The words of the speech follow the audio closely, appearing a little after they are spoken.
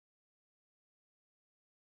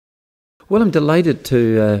Well, I'm delighted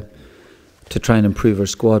to try and improve our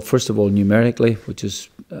squad. First of all, numerically, which is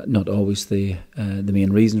not always the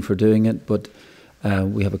main reason for doing it, but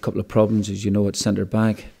we have a couple of problems, as you know, at centre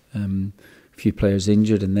back. A few players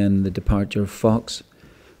injured, and then the departure of Fox.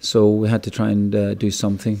 So we had to try and do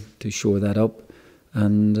something to shore that up,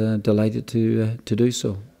 and delighted to do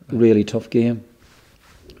so. Really tough game.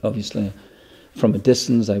 Obviously, from a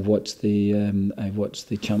distance, I've watched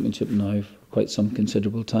the championship now for quite some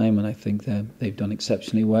considerable time, and I think that they've done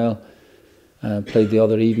exceptionally well. Played the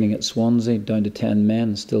other evening at Swansea, down to 10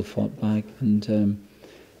 men, still fought back, and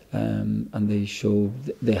they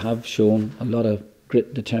have shown a lot of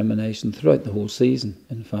grit, determination throughout the whole season.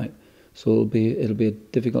 In fact, so it'll be a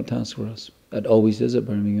difficult task for us. It always is at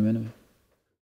Birmingham anyway.